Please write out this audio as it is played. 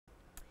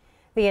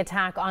The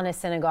attack on a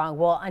synagogue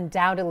will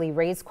undoubtedly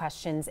raise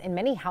questions in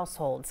many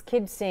households,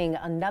 kids seeing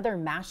another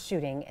mass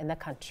shooting in the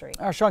country.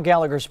 Our Sean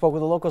Gallagher spoke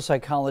with a local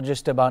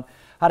psychologist about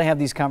how to have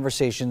these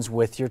conversations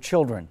with your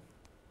children.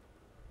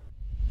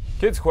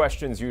 Kids'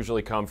 questions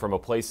usually come from a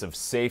place of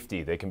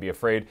safety. They can be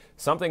afraid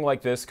something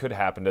like this could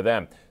happen to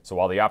them. So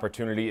while the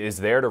opportunity is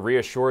there to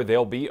reassure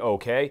they'll be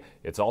okay,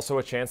 it's also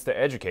a chance to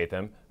educate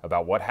them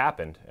about what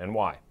happened and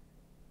why.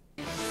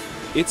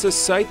 It's a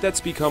sight that's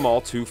become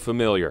all too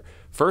familiar.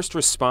 First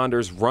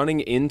responders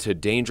running into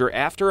danger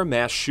after a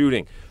mass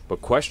shooting.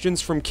 But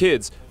questions from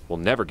kids will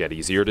never get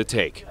easier to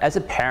take. As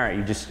a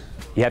parent,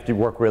 you have to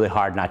work really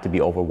hard not to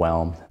be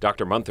overwhelmed.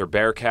 Dr. Munther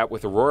Bearcat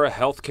with Aurora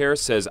Healthcare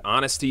says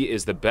honesty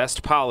is the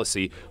best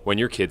policy when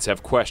your kids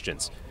have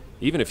questions,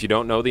 even if you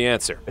don't know the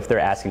answer. If they're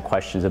asking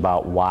questions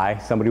about why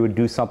somebody would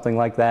do something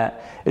like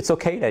that, it's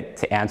okay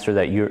to answer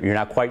that you're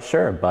not quite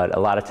sure, but a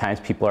lot of times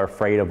people are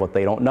afraid of what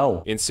they don't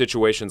know. In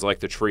situations like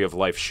the Tree of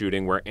Life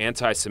shooting, where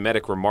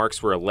anti-Semitic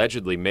remarks were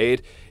allegedly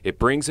made, it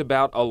brings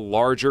about a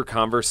larger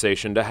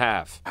conversation to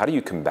have. How do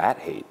you combat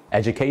hate?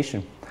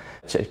 Education.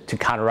 To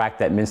counteract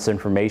that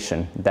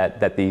misinformation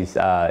that these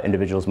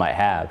individuals might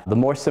have. The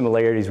more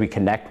similarities we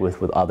connect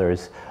with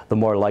others, the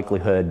more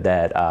likelihood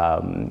that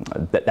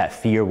that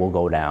fear will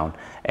go down,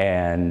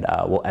 and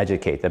we'll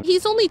educate them.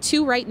 He's only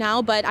 2 right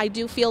now, but I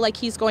do feel like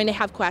he's going to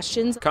have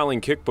questions.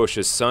 Colleen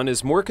Kickbush's son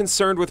is more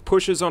concerned with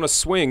pushes on a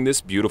swing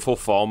this beautiful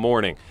fall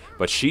morning,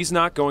 but she's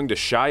not going to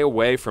shy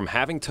away from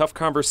having tough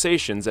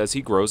conversations as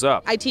he grows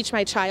up. I teach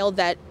my child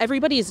that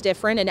everybody is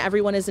different and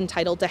everyone is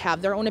entitled to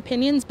have their own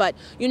opinions, but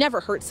you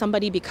never hurt somebody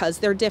because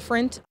they're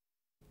different.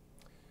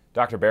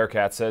 Dr.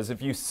 Bearcat says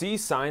if you see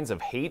signs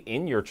of hate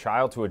in your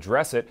child, to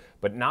address it,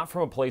 but not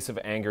from a place of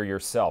anger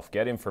yourself.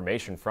 Get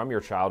information from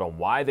your child on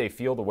why they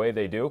feel the way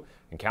they do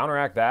and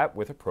counteract that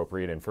with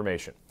appropriate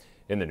information.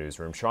 In the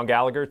newsroom, Sean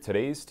Gallagher,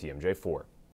 today's TMJ4.